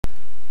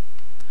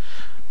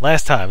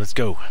Last time, let's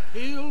go.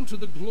 Hail to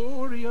the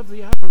glory of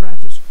the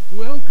apparatus.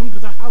 Welcome to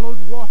the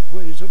hallowed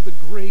walkways of the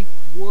great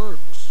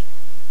works.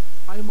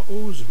 I am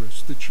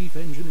Osiris, the chief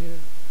engineer.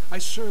 I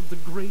serve the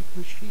great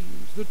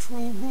machines, the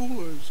true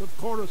rulers of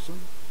Coruscant.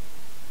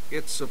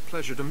 It's a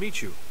pleasure to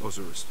meet you,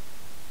 Osiris.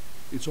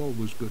 It's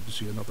always good to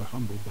see another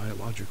humble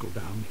biological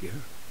down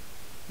here.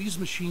 These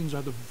machines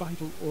are the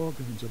vital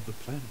organs of the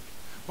planet.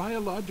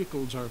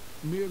 Biologicals are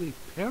merely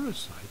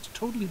parasites,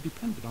 totally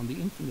dependent on the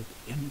infinite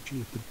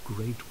energy of the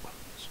great ones.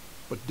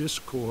 But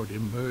discord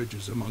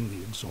emerges among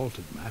the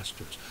exalted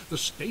masters. The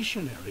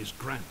stationaries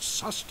grant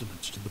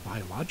sustenance to the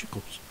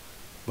biologicals,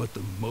 but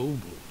the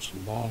mobiles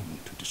long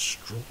to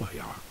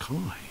destroy our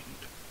kind.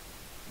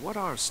 What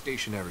are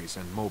stationaries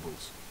and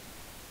mobiles?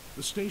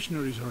 The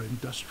stationaries are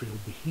industrial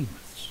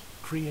behemoths,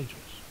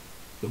 creators.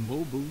 The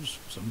mobiles,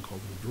 some call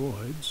them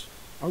droids,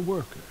 are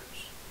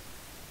workers.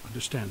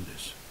 Understand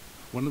this.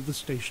 One of the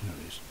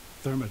stationaries,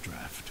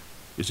 Thermodraft,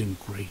 is in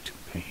great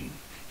pain.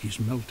 He's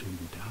melting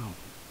down,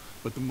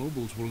 but the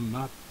mobiles will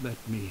not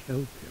let me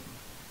help him.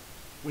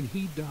 When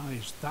he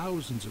dies,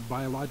 thousands of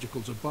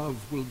biologicals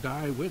above will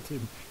die with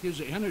him.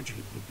 His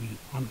energy will be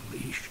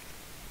unleashed.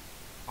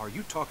 Are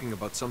you talking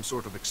about some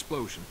sort of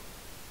explosion?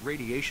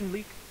 Radiation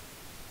leak?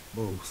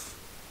 Both.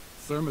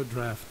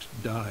 Thermodraft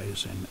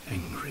dies an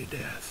angry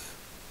death.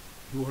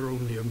 You are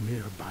only a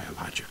mere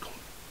biological,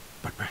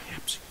 but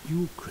perhaps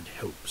you could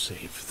help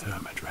save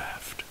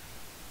Thermodraft.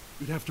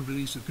 You'd have to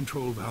release the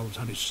control valves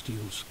on his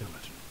steel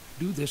skeleton.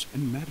 Do this,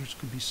 and matters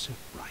could be set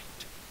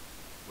right.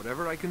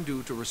 Whatever I can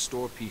do to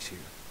restore peace here.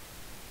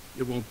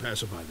 It won't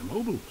pacify the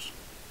mobiles,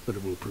 but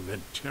it will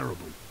prevent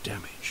terrible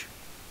damage.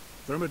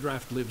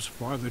 Thermodraft lives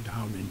farther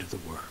down into the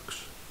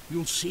works.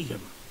 You'll see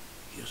him.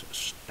 He is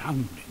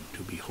astounding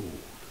to behold.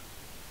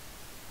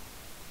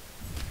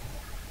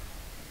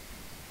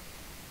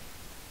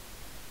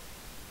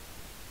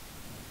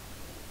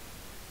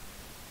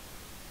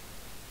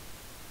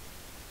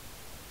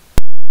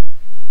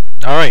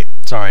 Alright,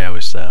 sorry I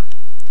was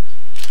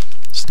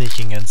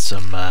sneaking in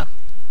some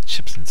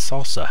chips and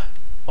salsa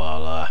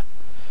while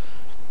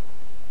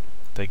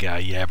the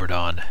guy yabbered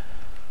on.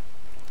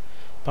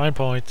 Fine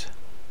point.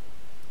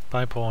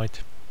 Fine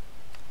point.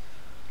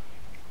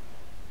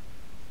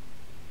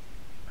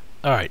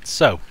 Alright,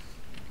 so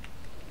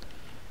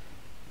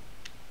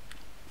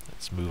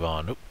let's move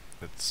on. Oh,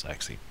 let's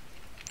actually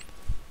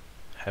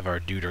have our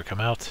duder come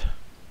out.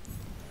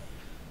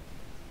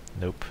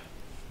 Nope.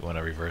 We want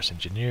to reverse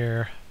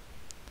engineer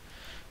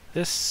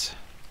this.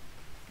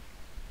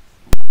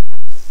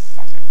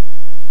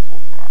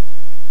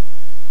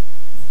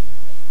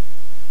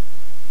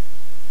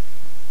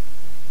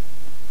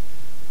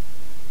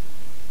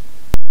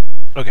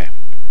 Okay.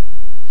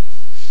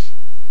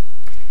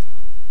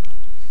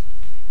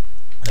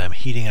 I'm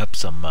heating up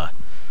some hot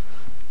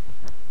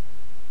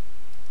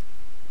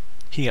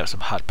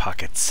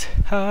pockets.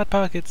 Hot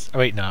pockets. Oh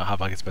wait, no, not hot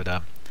pockets,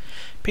 but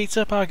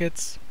pizza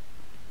pockets.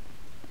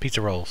 Pizza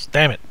rolls.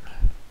 Damn it.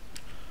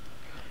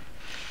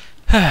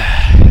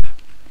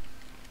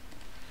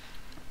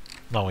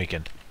 Long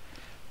weekend.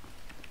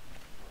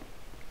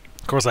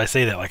 Of course, I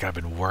say that like I've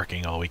been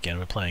working all weekend.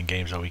 I've been playing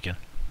games all weekend.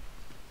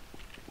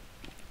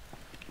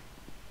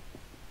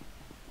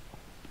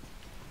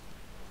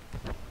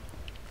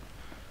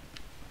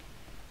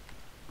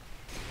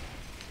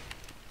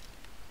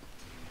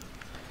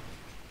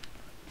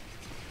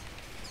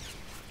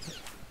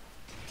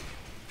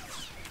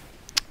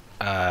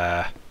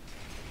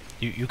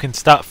 You can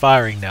stop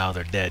firing now.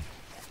 They're dead.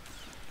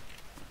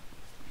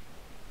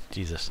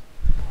 Jesus.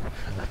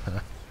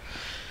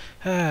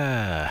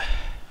 Hey,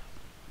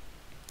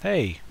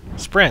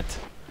 sprint!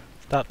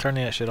 Stop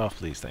turning that shit off,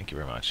 please. Thank you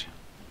very much.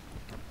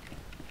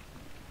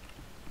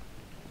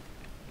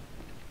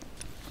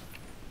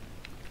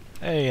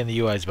 Hey, and the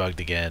UI's bugged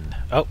again.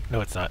 Oh,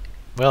 no it's not.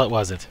 Well, it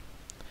wasn't.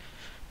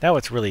 Now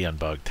it's really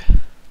unbugged.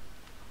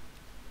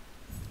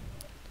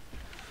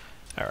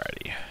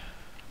 Alrighty.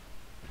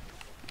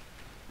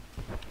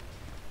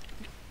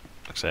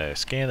 Looks like I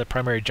scan the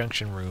primary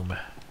junction room.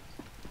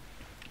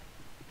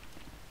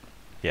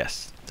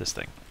 Yes, this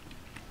thing.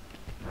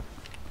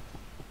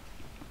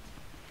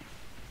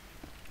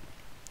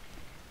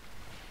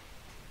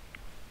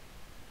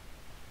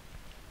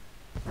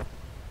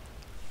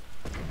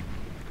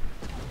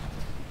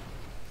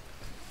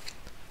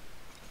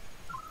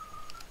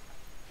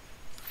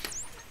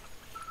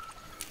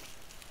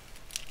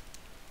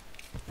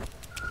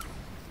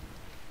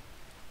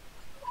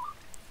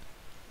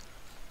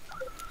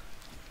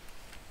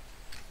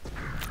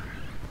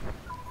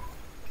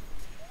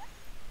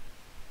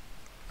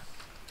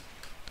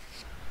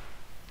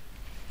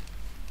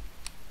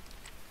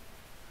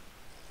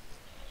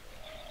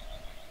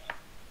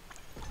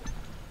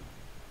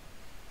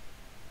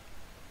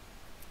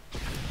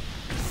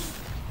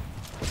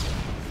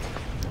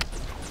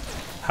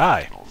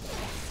 Hi.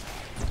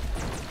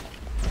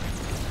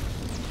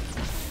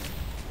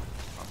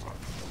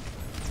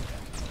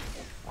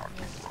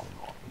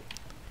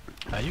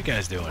 How you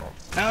guys doing?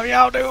 How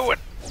y'all doing?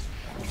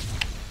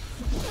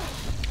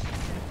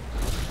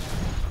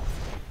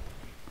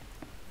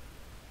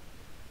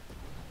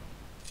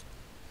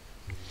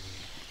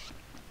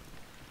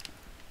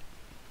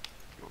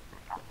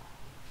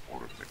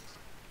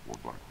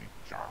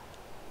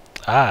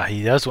 Ah,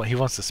 he does want. He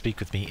wants to speak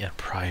with me in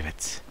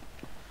private.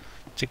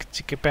 Chicka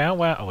chicka bow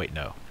wow. Oh wait,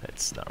 no,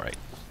 that's not right.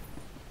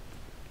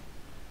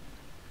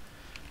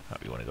 Oh,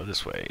 we want to go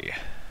this way.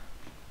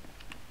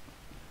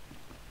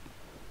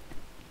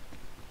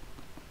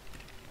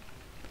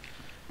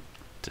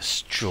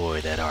 Destroy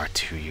that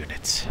R2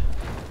 unit.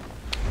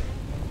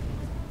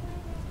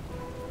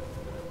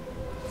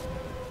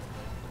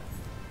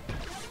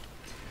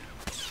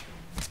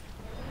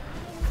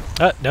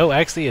 No,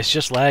 actually it's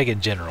just lag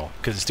in general,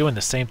 because it's doing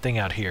the same thing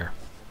out here.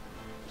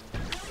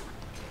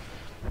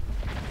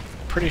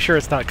 Pretty sure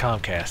it's not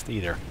Comcast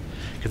either,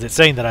 because it's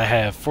saying that I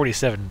have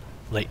 47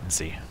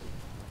 latency.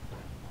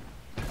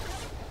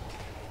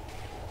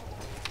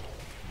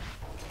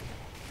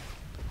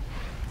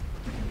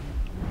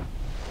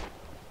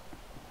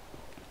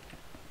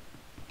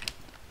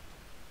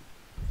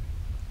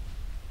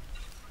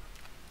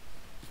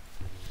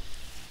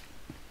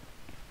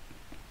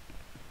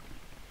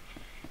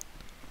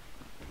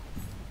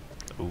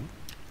 Ooh.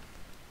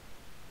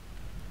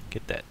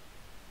 Get that.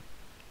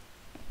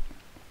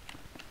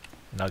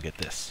 And I'll get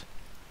this.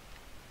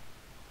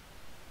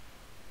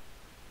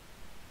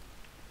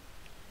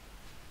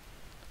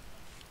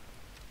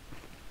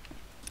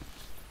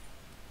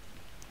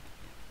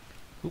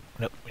 Oop,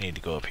 nope, we need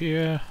to go up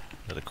here.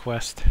 Another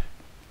quest.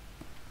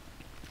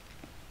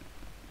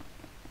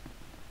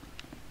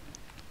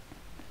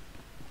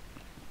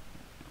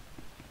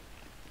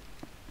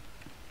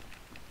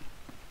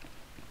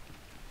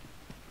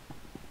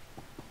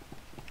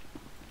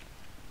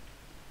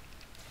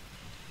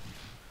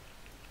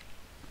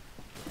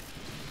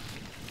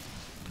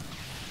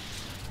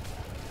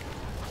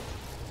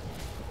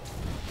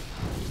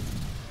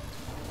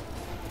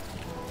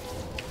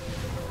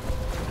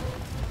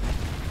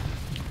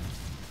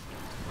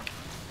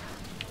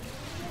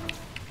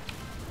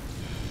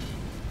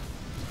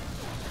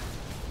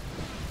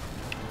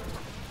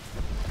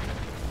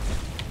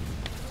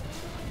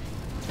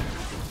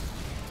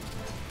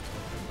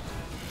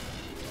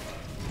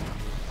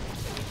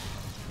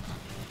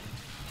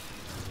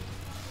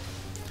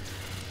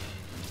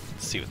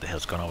 See what the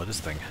hell's going on with this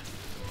thing.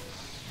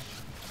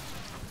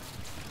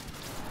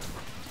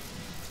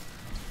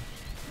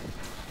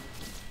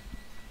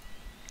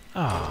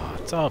 Oh,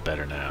 it's all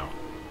better now.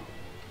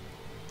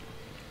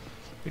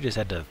 We just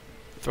had to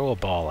throw a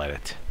ball at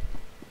it.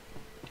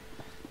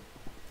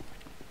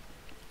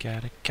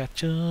 Gotta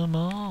catch 'em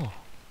all.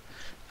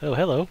 Oh,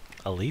 hello,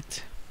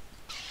 Elite.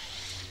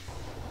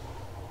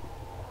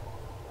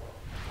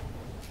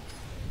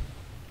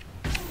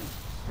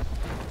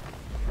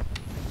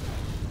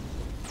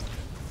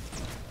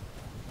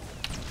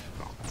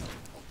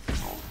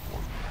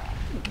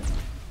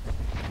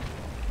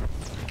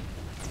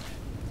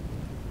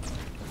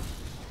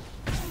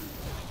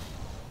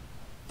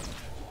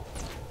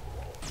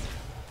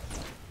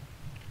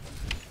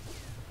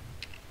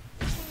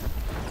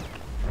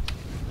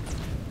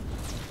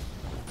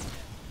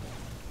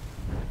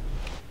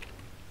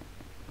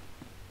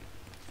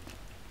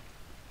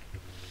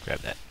 Grab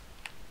that.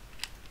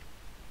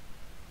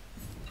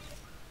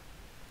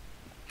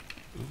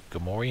 Ooh,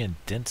 Gamorrean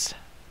dense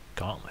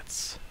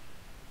gauntlets.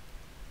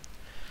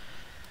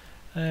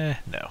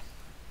 No.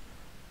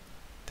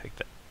 Take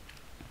that.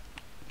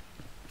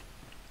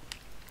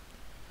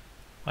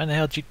 Why in the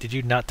hell did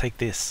you not take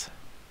this?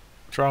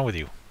 What's wrong with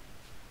you?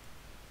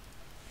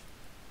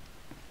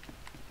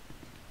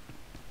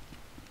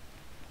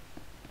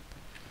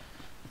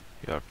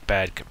 You're a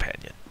bad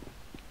companion.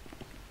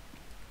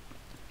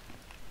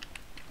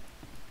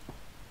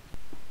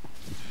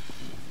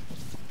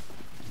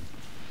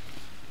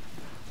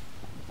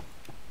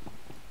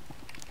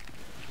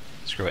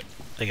 Screw it.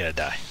 They gotta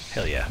die.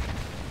 Hell yeah.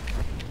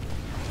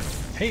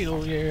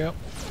 Hell yeah.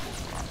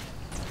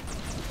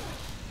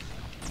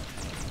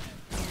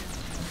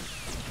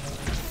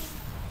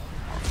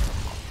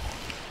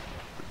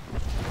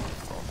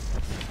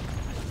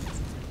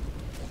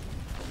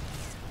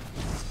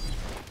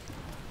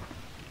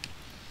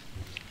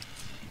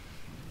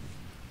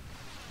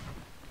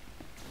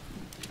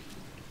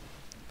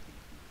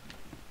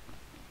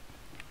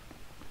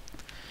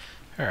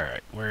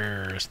 Alright,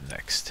 where's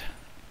next?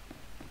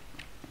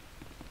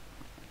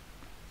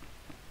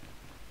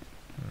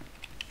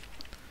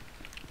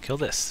 Kill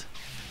this.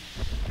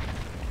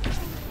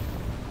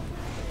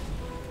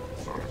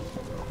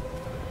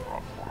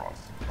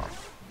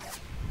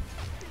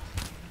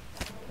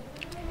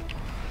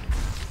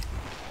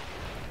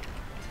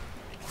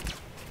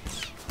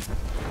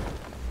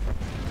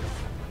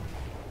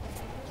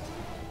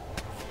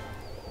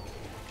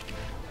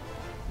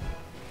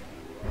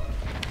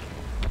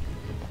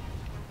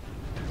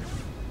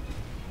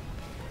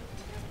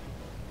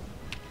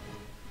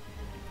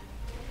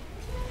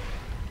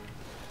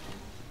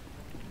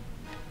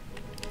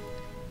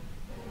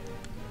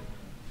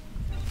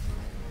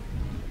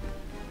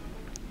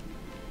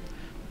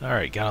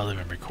 Alright, got all the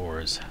memory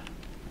cores.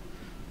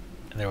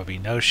 And there will be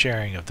no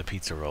sharing of the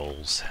pizza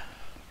rolls.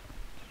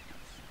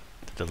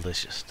 The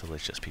delicious,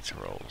 delicious pizza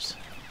rolls.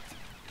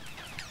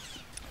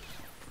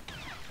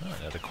 Oh,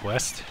 another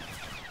quest.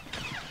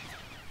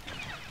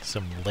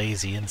 Some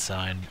lazy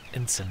ensign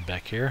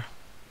back here.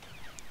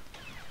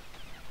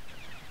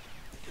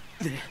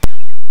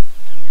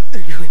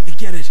 They're going to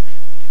get it.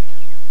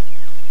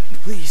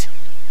 Please.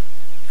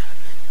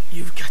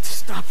 You've got to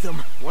stop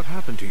them. What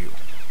happened to you?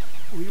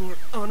 We were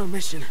on a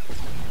mission.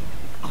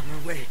 On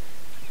our way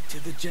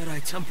to the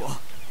Jedi Temple.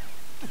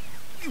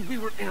 We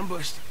were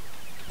ambushed.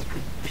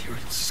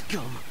 Imperial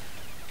scum.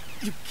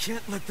 You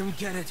can't let them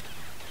get it.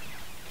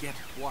 Get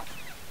what?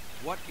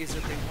 What is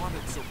it they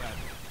wanted so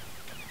badly?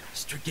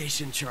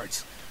 Astrogation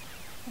charts.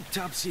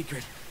 Top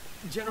secret.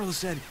 General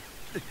said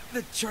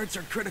the charts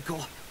are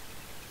critical.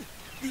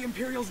 The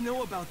Imperials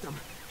know about them.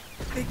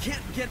 They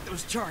can't get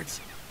those charts.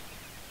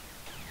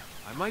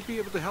 I might be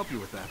able to help you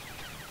with that.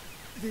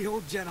 The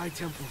old Jedi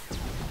Temple.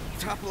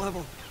 Top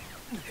level.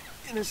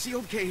 In a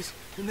sealed case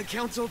in the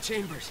Council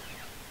chambers.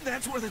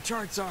 That's where the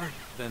charts are.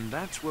 Then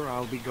that's where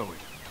I'll be going.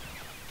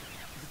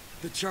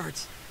 The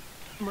charts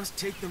must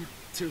take them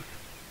to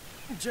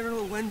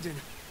General Wendon.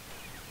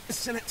 The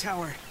Senate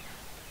Tower.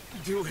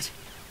 Do it.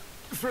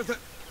 For the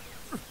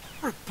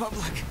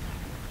Republic.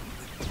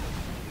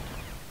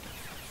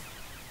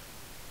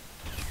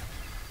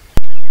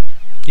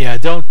 Yeah,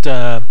 don't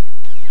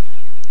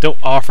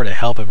offer to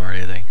help him or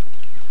anything.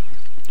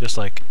 Just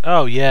like,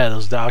 oh yeah,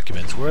 those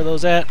documents. Where are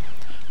those at?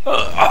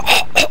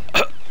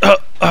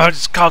 I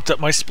just coughed up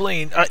my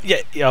spleen.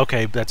 Yeah,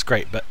 okay, that's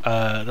great. But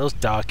those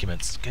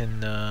documents,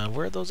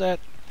 where are those at?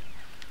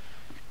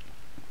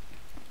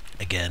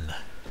 Again,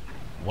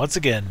 once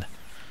again,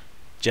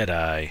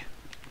 Jedi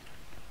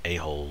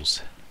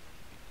a-holes.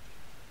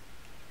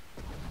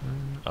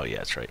 Oh yeah,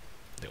 that's right.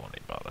 They won't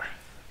even bother.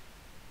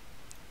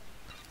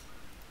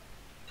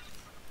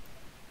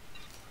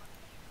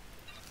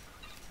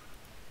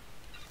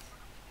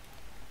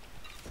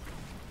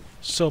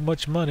 So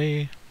much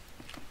money.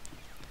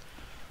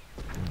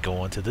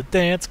 Going to the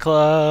dance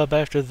club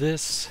after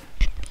this.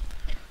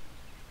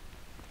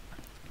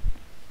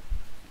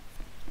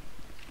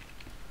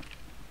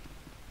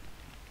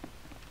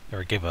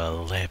 Ever give a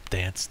lap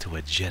dance to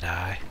a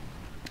Jedi?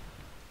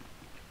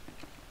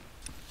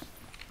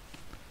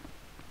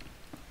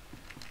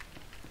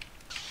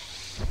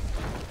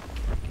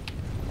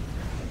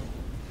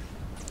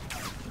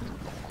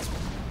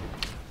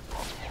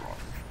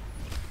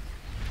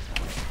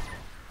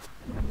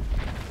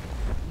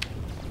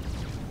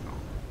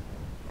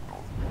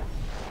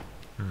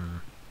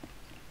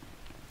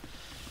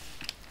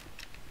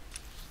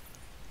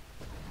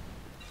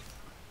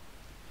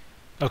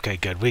 Okay,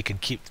 good. We can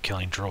keep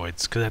killing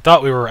droids. Because I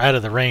thought we were out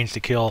of the range to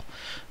kill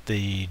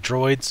the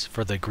droids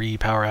for the Gree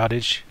power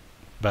outage.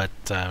 But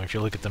if you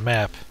look at the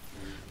map,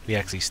 we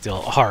actually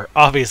still are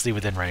obviously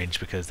within range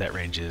because that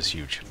range is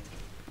huge.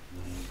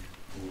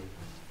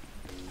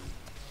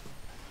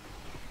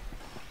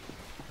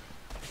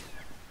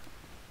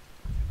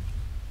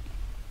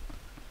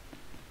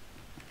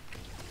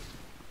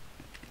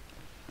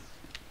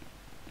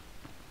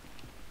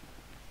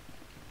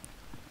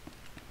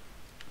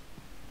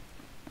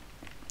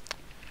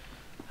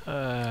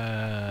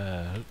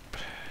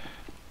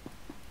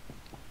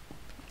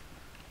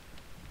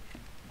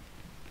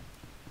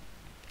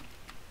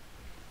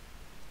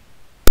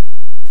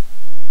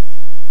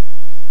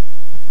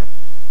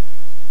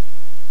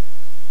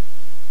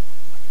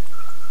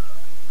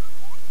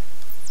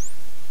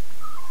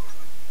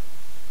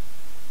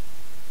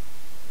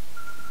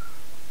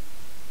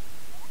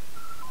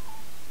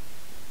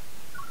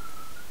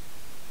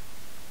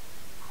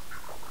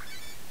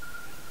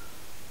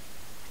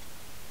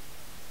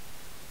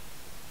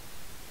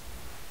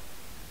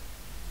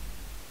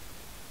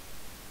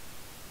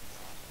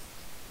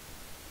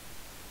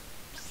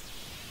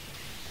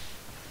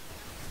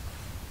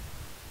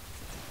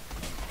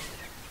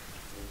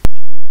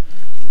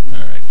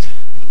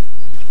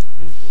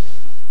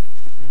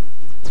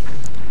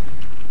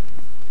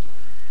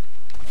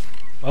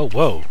 Oh,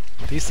 whoa.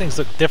 These things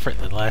look different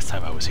than last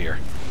time I was here.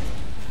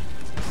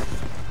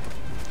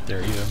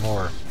 They're even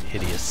more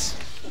hideous.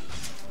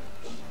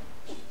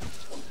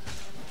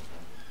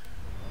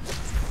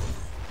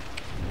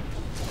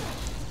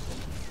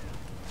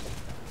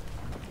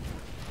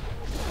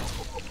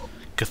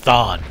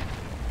 Chthon.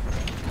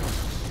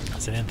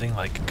 Is it anything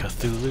like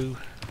Cthulhu?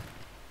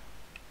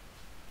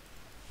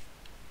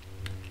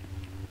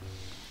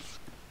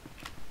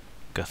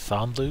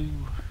 Chthonlu?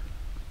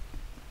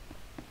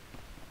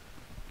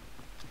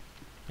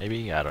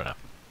 Maybe? I don't know.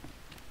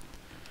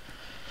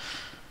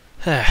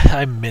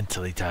 I'm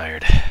mentally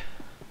tired.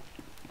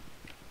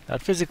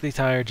 Not physically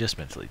tired, just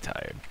mentally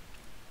tired.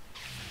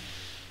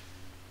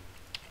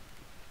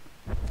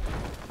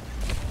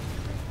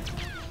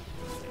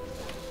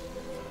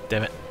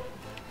 Damn it.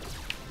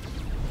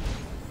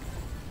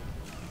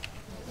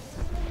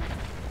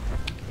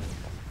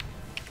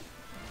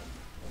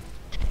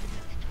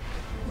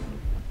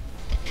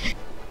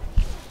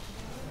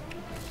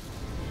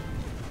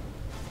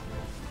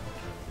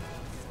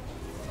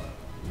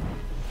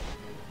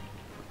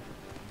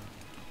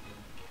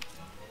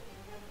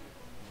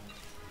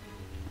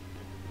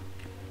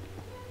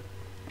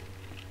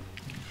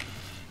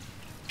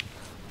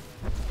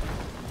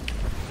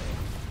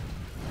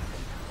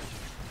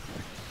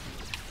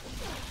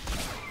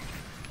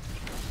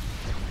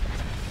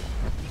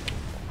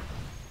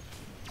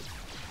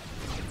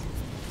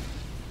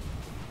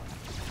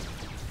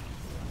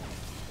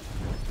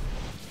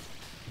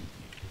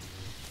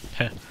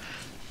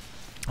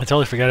 I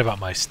totally forgot about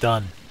my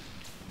stun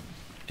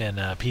in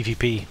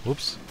PvP.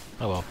 Whoops.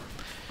 Oh well.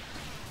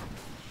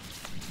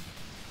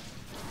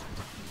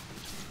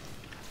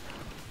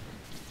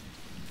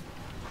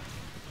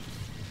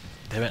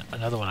 Damn it,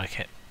 another one I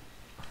can't...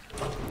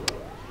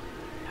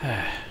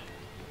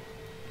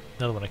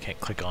 another one I can't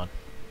click on.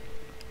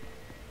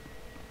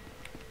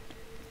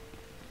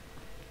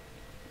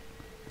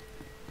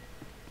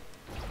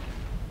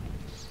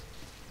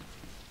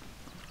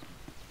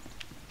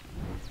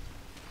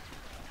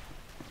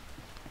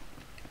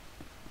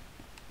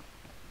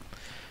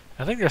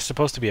 I think there's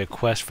supposed to be a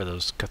quest for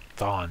those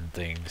Chthon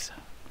things.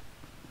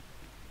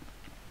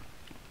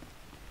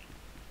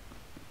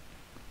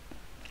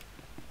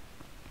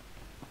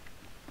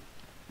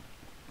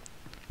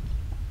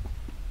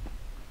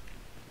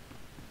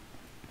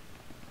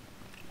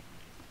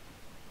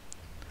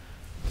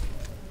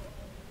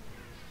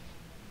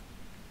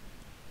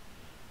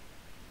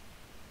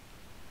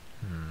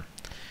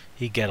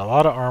 You get a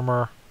lot of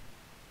armor,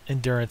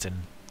 endurance,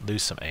 and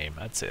lose some aim.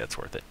 I'd say that's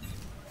worth it.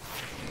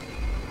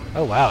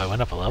 Oh wow, I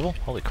went up a level?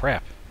 Holy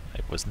crap. I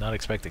was not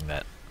expecting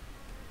that.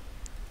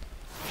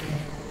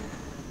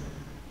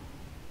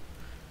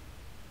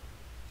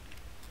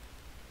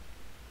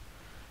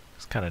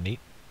 It's kind of neat.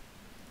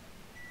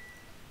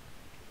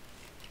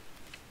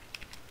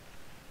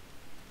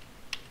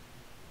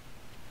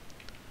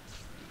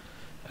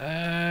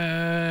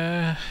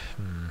 Yeah,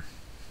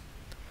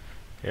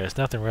 there's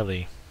nothing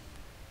really...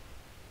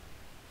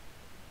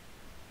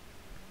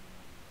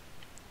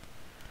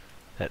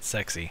 that's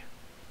sexy.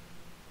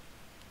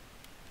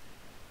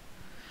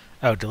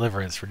 Oh,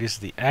 Deliverance reduces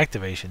the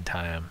activation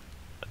time.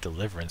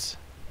 Deliverance.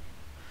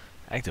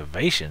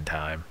 Activation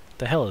time? What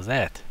the hell is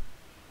that?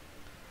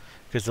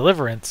 Because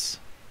Deliverance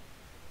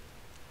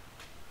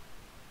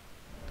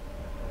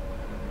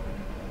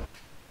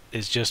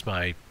is just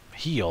my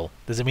heal.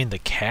 Does it mean the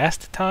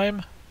cast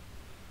time?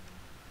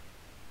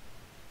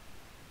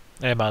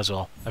 I might as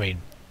well. I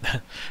mean,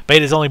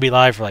 betas only be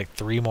live for like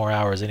 3 more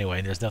hours anyway,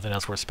 and there's nothing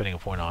else worth spending a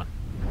point on.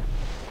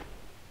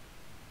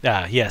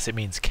 Ah, yes, it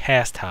means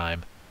cast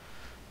time.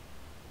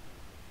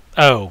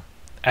 Oh,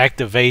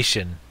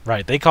 activation.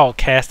 Right, they call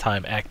cast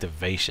time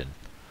activation.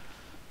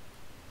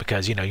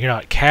 Because, you know, you're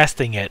not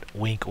casting it,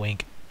 wink,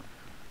 wink.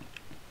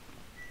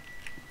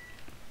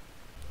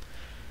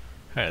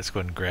 Alright, let's go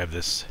ahead and grab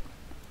this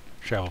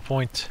travel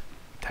point,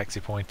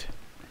 taxi point.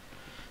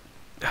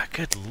 Ah,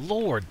 good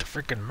lord, the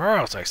freaking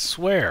mouse, I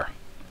swear.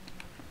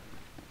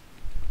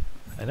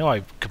 I know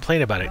I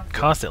complain about it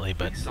constantly,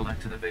 but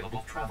select an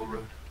available travel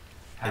route.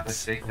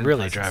 it's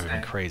really driving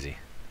me crazy.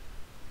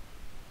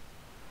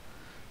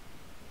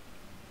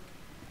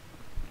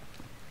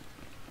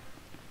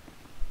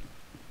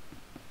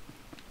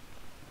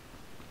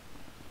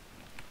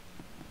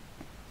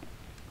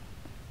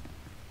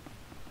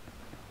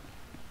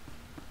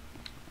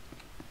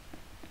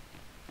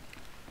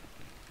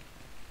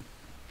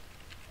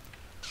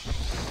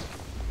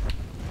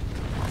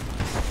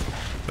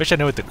 Wish I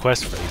knew what the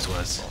quest for these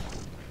was.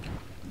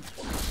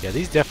 Yeah,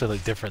 these definitely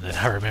look different than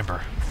I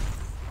remember.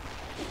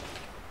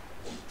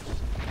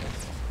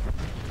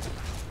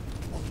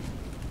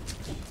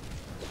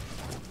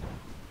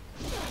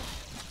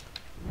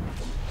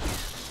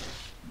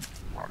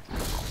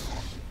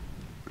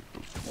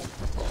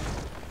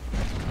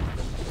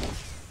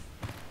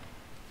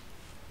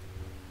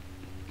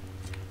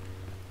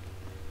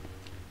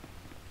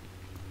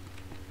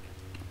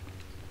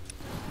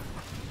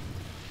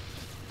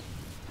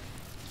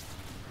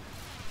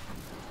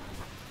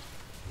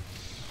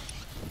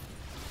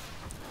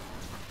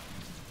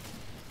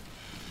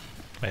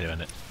 Wait a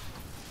minute.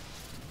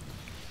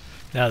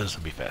 Now this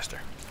will be faster.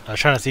 I was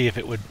trying to see if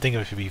it would think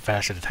if it would be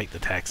faster to take the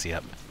taxi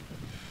up,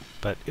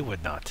 but it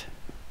would not.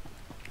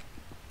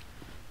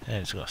 And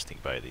it's going to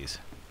sneak by these.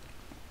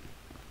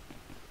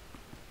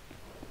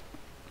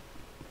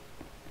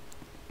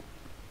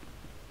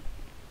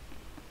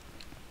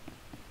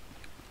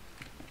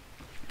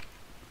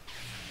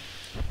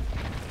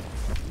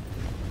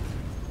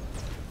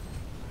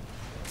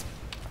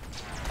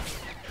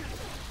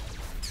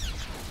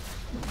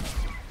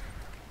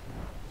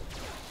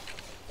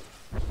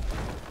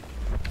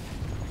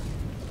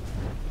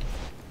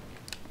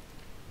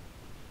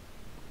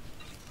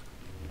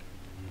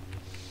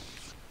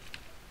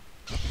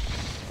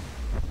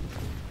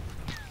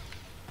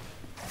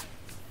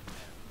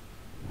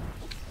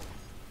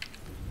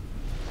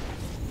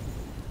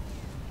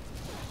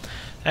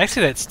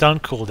 Actually, that stun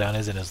cooldown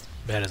isn't as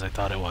bad as I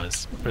thought it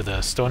was. Or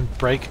the stun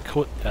break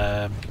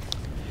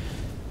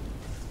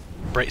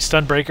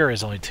stun breaker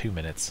is only 2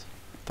 minutes.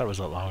 I thought it was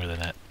a lot longer than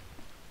that.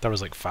 I thought it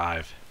was like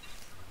 5.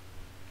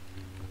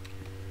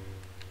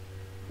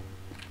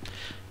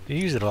 You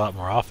use it a lot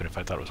more often if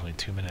I thought it was only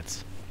 2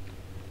 minutes.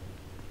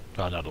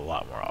 Well, not a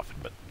lot more often,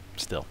 but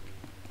still.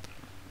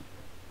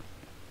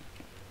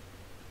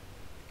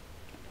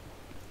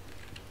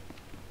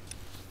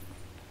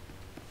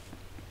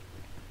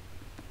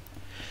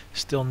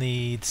 Still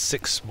need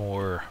 6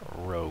 more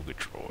rogue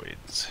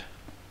droids.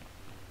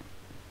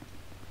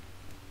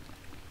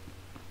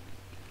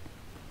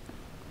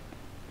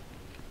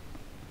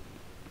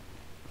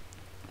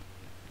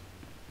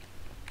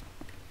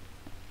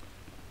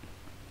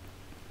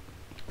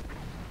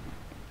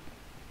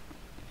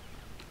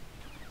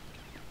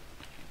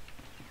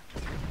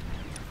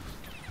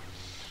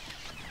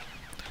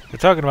 we're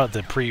talking about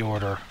the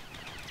pre-order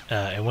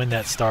and when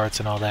that starts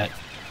and all that.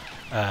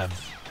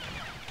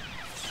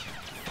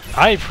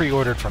 I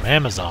pre-ordered from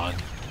Amazon.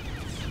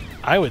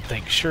 I would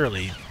think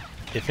surely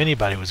if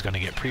anybody was going to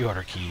get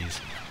pre-order keys,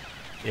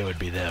 it would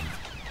be them.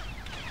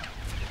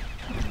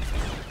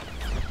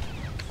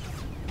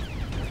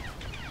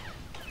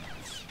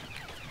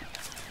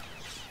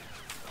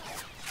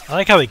 I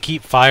like how they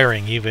keep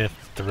firing even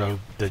if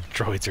the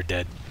droids are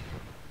dead.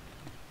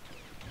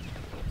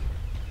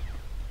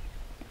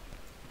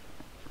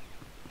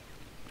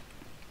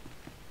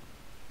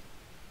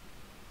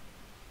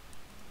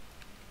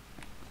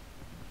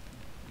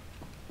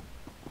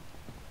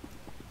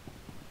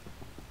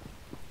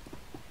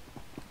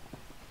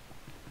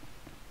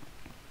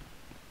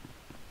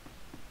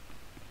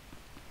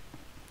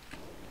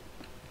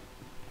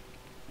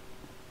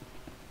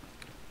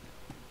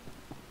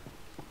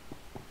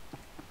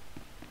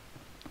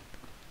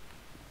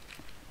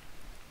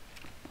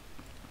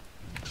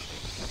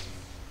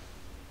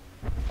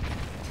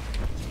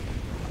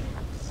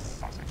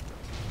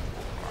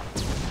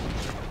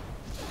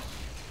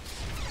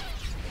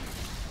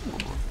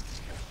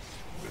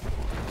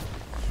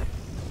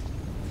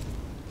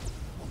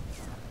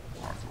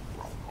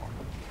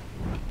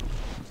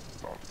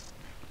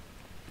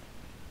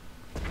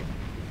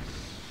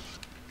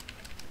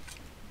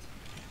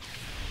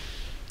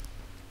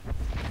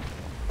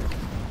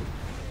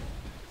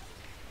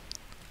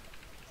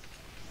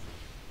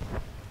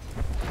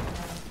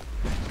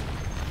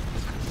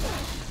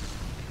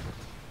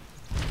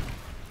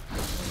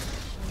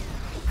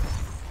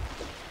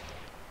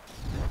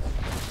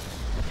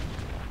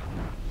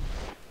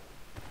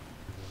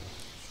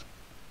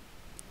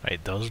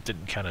 Wait, those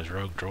didn't count as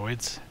rogue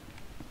droids?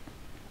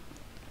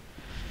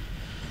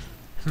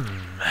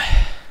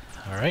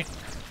 Alright.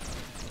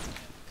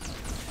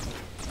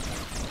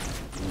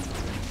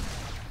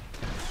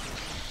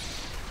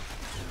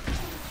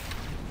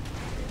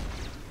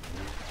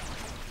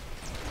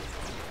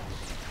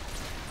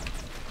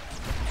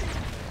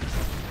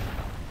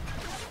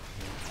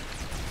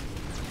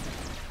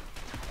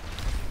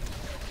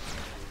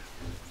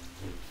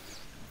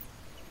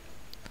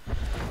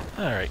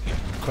 Alright,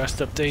 quest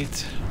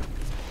update.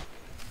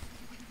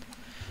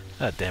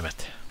 Ah, damn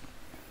it.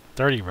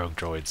 30 rogue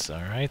droids,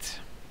 alright.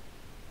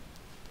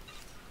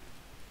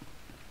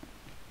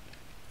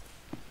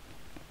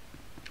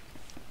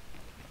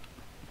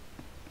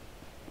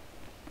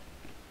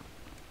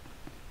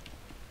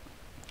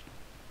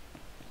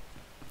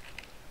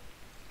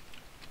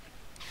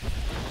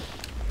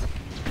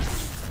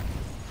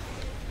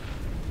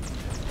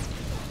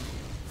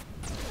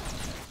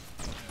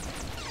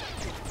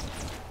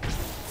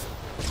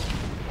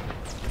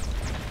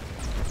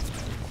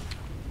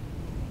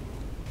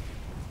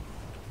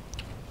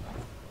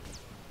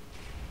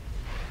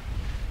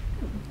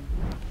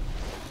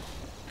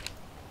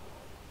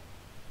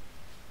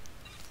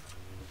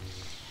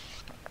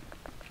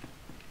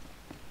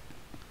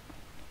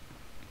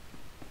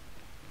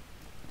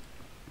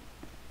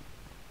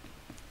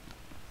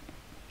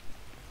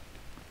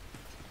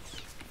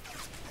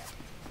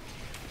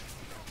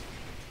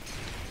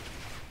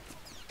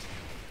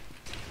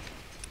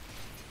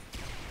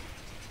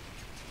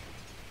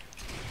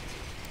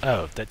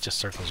 Oh, that just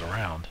circles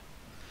around.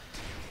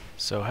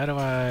 So how do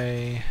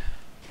I...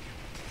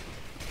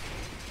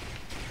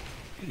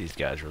 These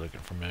guys are looking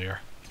familiar.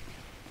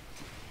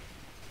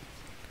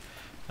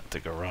 I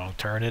took a wrong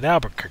turn at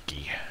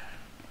Albuquerque.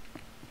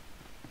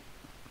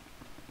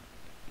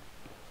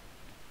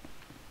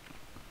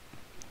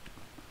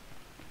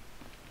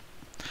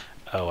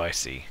 Oh, I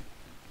see.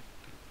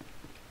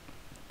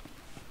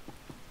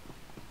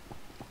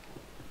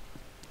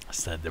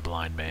 Said the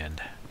blind man.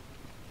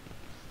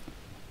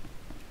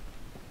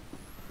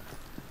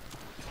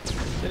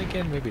 Then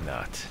again, maybe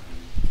not.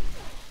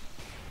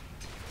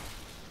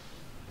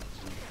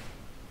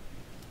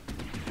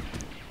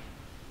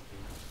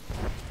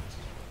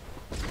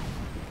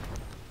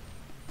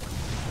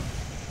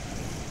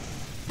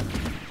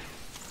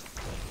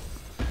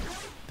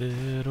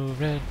 Little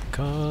red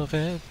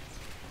Corvette.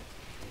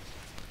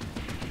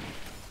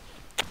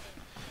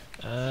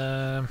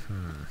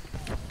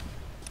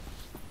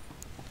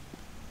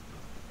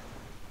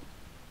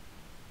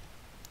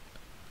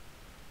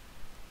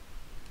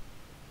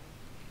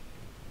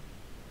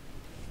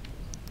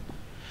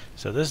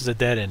 So this is a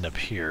dead end up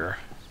here.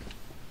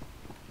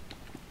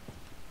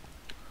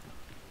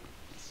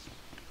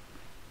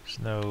 There's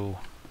no...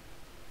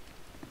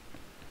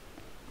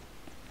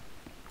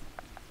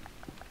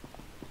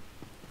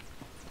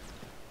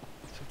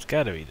 So it's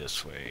gotta be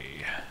this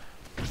way.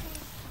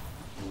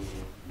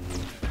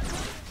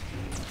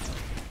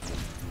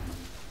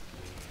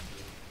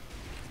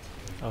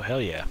 Oh,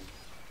 hell yeah.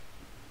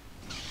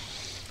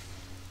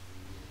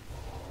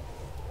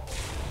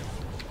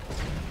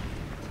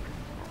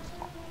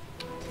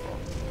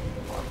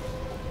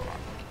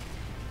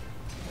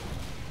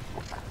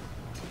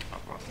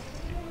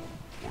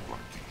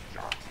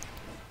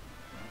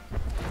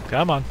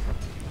 Come on.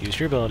 Use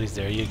your abilities.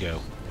 There you go.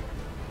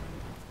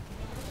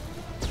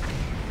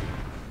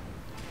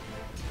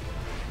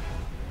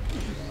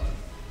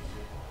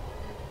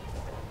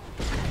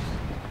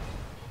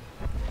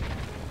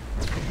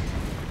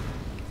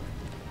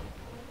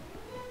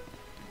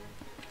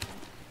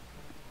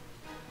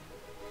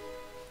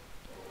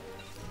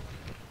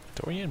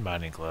 Dorian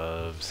mining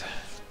gloves.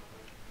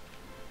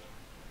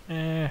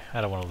 I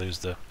don't want to lose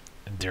the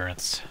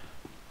endurance.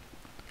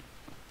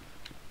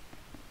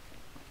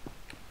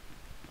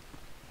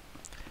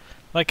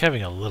 I like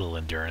having a little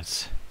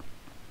endurance.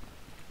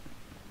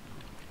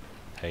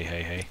 Hey,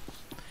 hey, hey.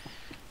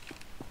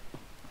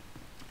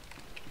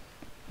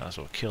 Might as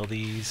well kill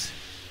these.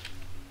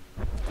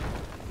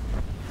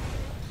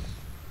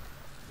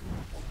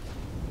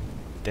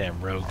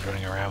 Damn rogues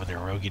running around with their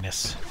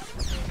roguiness.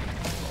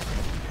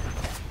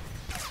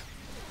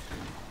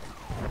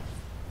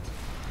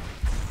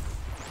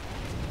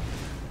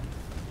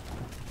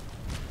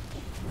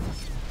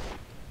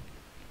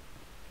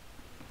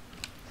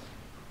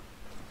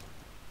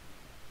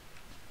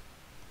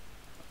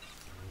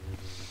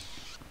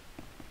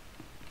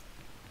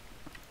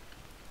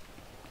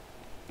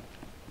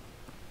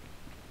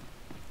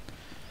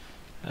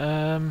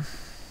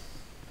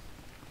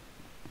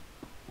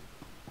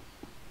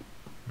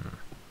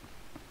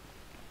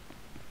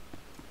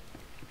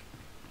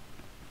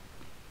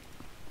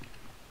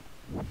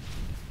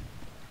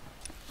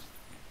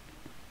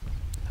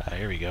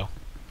 Here we go.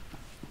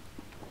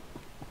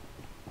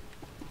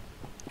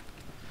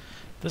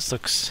 This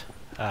looks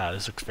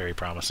very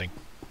promising.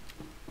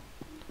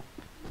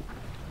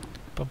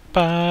 Oh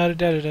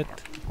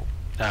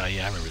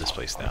yeah, I remember this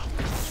place now.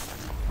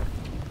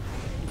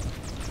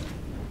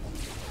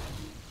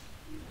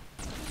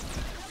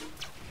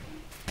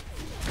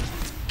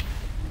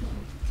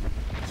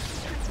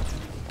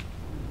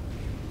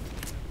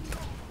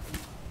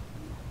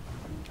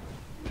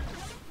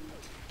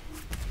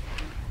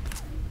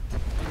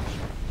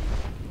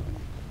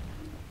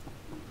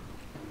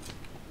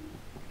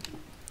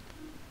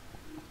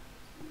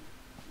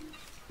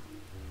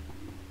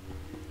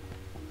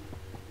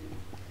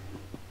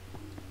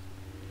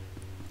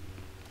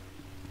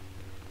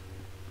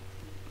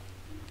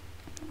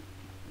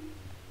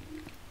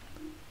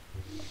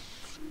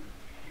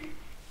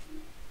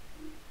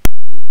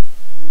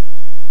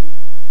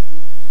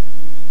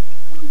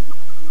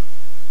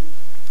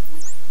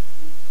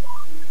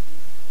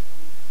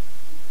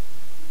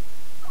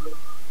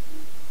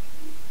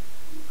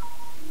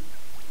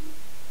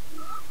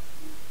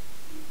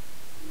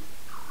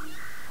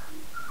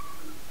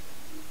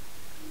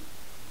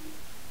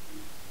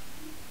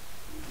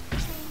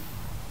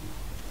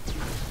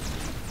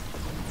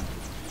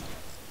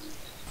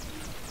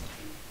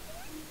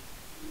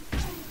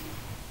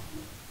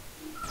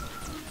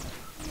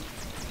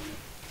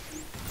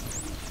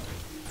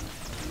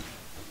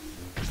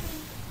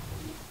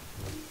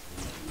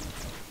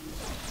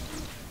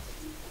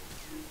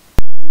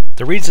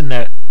 The reason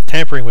that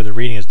tampering with the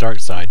reading is dark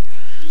side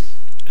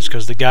is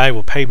because the guy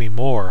will pay me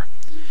more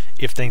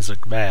if things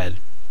look bad.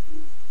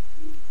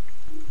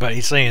 But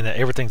he's saying that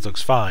everything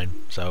looks fine,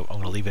 so I'm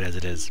going to leave it as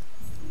it is.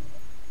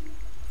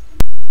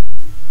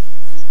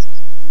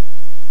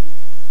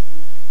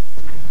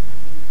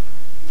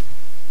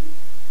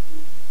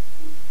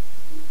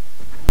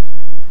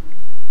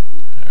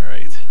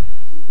 Alright.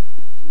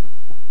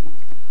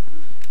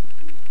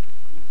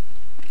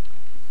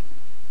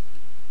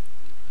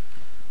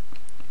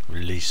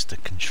 Release the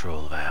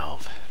control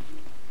valve.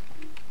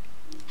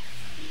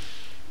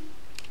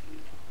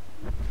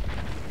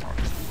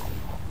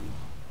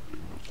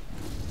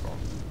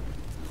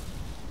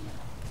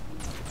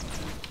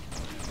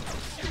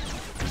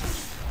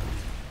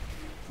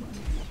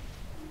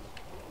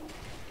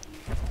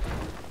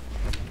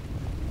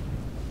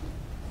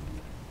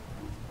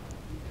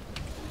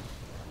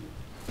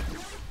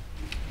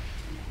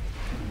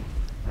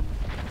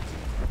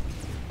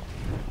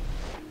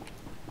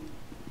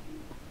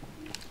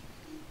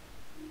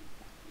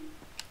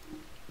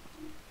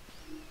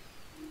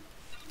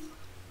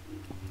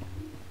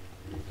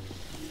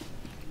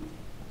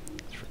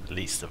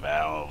 Release the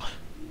valve.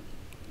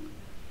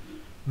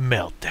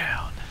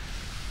 Meltdown.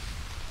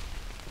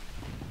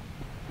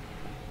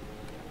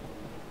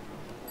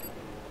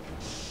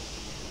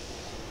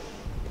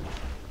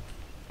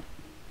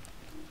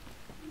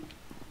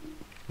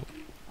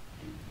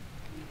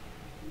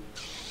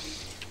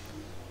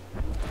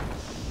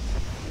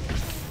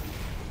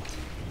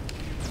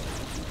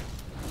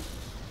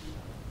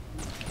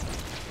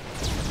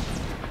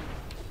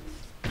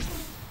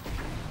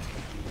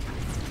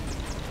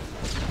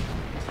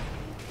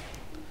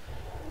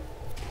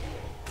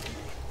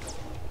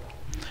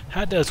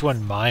 How does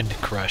one mind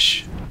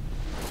crush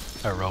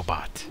a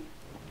robot?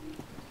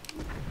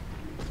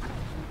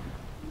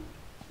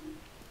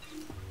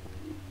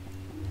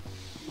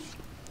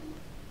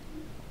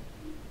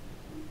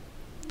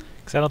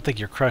 Because I don't think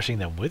you're crushing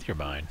them with your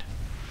mind.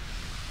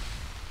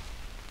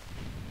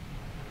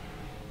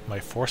 My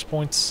force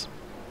points?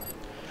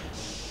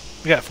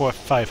 We got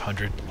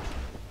 500.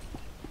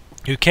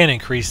 You can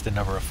increase the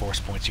number of force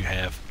points you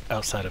have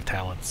outside of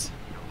talents.